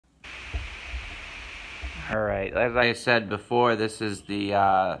Alright, as I said before, this is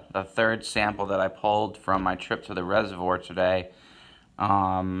the third sample that I pulled from my trip to the reservoir today.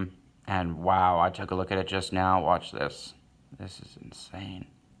 And wow, I took a look at it just now. Watch this. This is insane.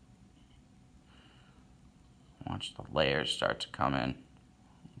 Watch the layers start to come in.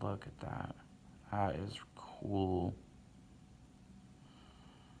 Look at that. That is cool.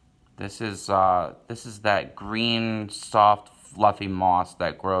 This is that green, soft, fluffy moss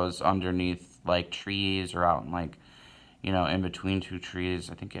that grows underneath like trees or out in like, you know, in between two trees.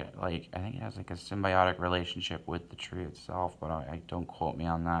 I think it has like a symbiotic relationship with the tree itself, but I don't quote me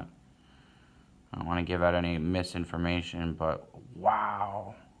on that. I don't want to give out any misinformation, but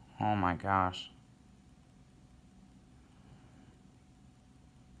wow. Oh my gosh.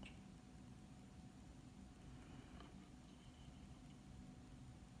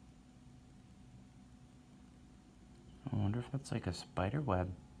 I wonder if that's like a spider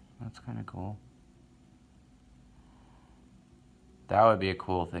web. That's kind of cool. That would be a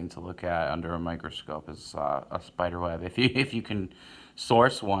cool thing to look at under a microscope, is a spider web. If you can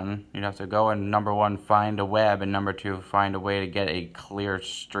source one, you'd have to go and number one, find a web, and number two, find a way to get a clear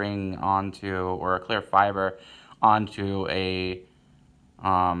string onto, or a clear fiber onto a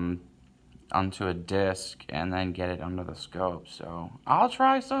disc, and then get it under the scope. So I'll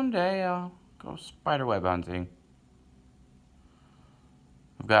try someday. I'll go spider web hunting.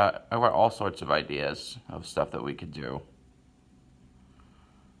 I've got all sorts of ideas of stuff that we could do.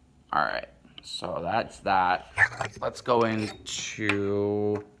 Alright, so that's that. Let's go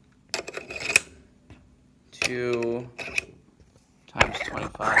into 2 times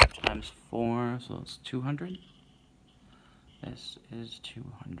 25 times 4, so it's 200. This is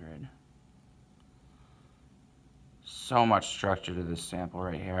 200. So much structure to this sample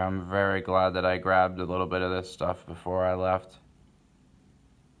right here. I'm very glad that I grabbed a little bit of this stuff before I left.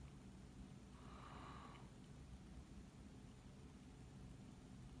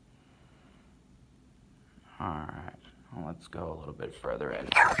 Alright, well, let's go a little bit further in.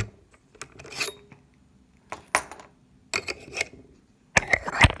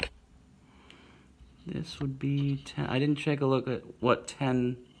 This would be 10. I didn't take a look at what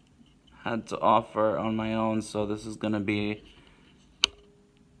 10 had to offer on my own, so this is going to be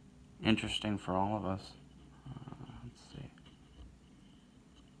interesting for all of us. Let's see.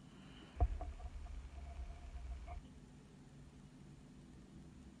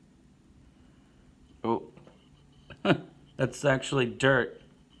 Oh. That's actually dirt.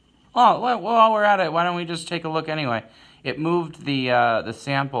 Oh, well, while we're at it, why don't we just take a look anyway? It moved the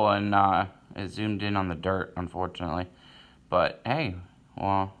sample and it zoomed in on the dirt, unfortunately. But hey,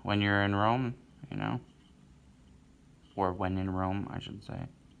 well, when you're in Rome, you know, or when in Rome, I should say.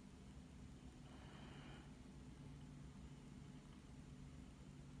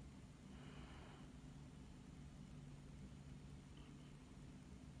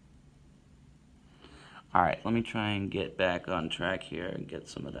 Alright, let me try and get back on track here and get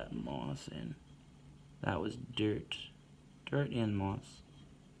some of that moss in. That was dirt. Dirt and moss.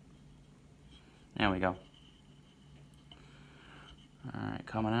 There we go. Alright,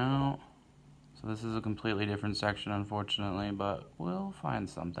 coming out. So this is a completely different section, unfortunately, but we'll find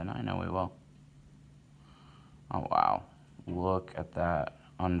something. I know we will. Oh, wow. Look at that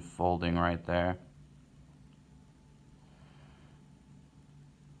unfolding right there.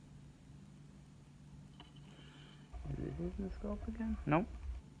 Is it hitting the scope again? Nope.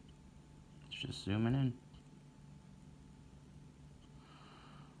 It's just zooming in.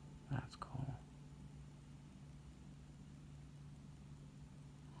 That's cool.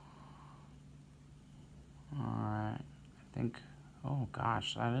 Alright. I think, oh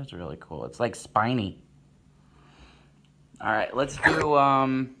gosh, that is really cool. It's like spiny. Alright, let's do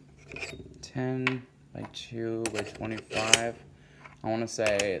 10 by 2 by 25. I want to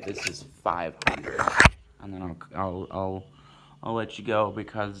say this is 500. And then I'll let you go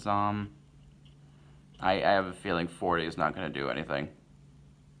because I have a feeling 40 is not going to do anything.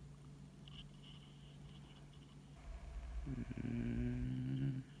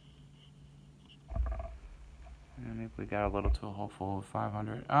 I think we got a little too hopeful with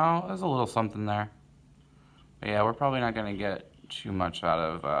 500. Oh, there's a little something there. But yeah, we're probably not going to get too much out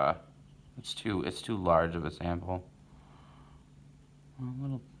of. It's too large of a sample. A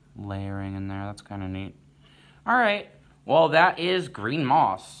little layering in there. That's kind of neat. All right. Well, that is green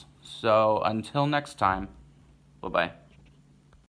moss. So until next time, bye-bye.